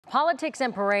Politics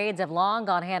and parades have long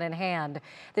gone hand in hand.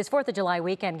 This 4th of July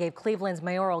weekend gave Cleveland's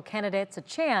mayoral candidates a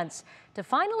chance to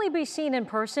finally be seen in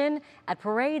person at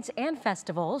parades and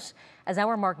festivals. As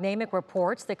our mark-naymik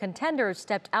reports, the contenders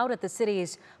stepped out at the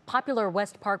city's popular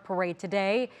West Park parade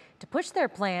today to push their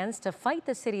plans to fight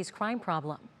the city's crime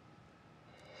problem.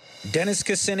 Dennis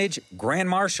Kucinich, Grand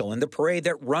Marshal in the parade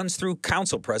that runs through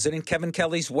Council President Kevin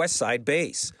Kelley's West Side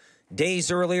base.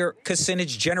 Days earlier,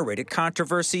 Kucinich generated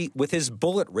controversy with his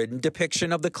bullet-ridden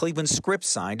depiction of the Cleveland script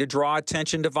sign to draw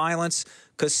attention to violence.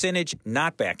 Kucinich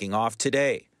not backing off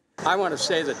today. I want to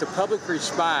say that the public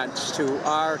response to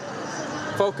our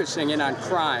focusing in on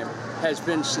crime has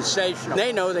been sensational.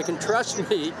 They know they can trust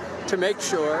me to make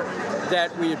sure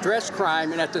that we address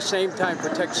crime and at the same time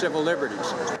protect civil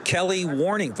liberties. Kelley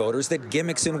warning voters that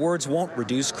gimmicks and words won't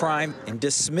reduce crime and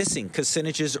dismissing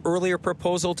Kucinich's earlier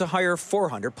proposal to hire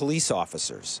 400 police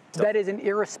officers. That is an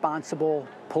irresponsible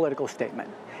political statement.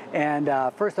 And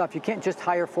first off, you can't just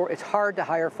it's hard to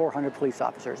hire 400 police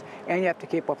officers, and you have to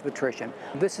keep up with attrition.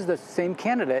 This is the same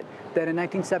candidate that in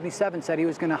 1977 said he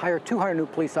was going to hire 200 new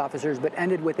police officers, but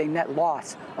ended with a net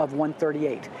loss of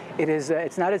 138.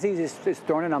 It's not as easy as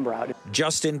throwing a number out.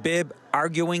 Justin Bibb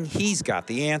arguing he's got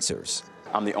the answers.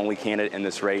 I'm the only candidate in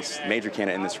this race, major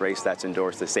candidate in this race, that's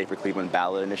endorsed the Safer Cleveland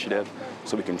ballot initiative,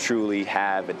 so we can truly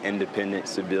have an independent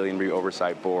civilian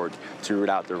re-oversight board to root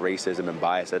out the racism and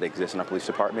bias that exists in our police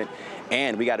department.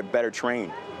 And we got to better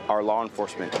train our law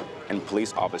enforcement and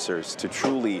police officers to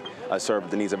truly serve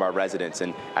the needs of our residents.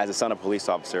 And as a son of a police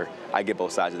officer, I get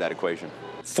both sides of that equation.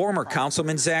 Former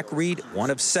Councilman Zack Reed,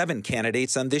 one of 7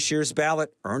 candidates on this year's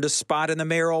ballot, earned a spot in the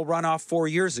mayoral runoff 4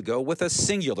 years ago with a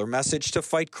singular message to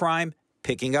fight crime,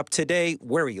 picking up today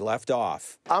where he left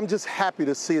off. I'm just happy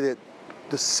to see that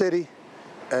the city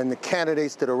and the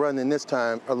candidates that are running this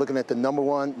time are looking at the number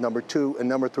 1, number 2, and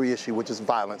number 3 issue, which is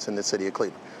violence in the city of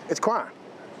Cleveland. It's crime.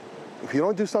 If you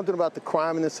don't do something about the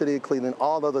crime in the city of Cleveland,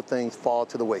 all other things fall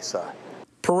to the wayside.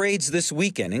 Parades this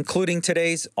weekend, including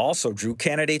today's, also drew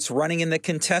candidates running in the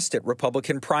contested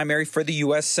Republican primary for the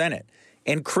U.S. Senate.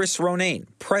 And Chris Ronayne,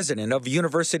 president of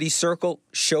University Circle,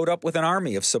 showed up with an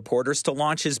army of supporters to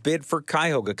launch his bid for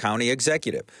Cuyahoga County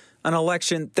executive, an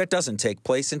election that doesn't take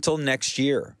place until next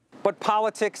year. But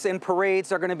politics and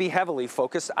parades are going to be heavily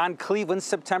focused on Cleveland's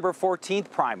September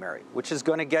 14th primary, which is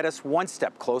going to get us one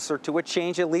step closer to a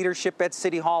change in leadership at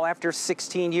City Hall after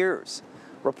 16 years.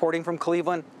 Reporting from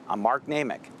Cleveland, I'm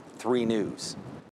Mark-naymik, 3 News.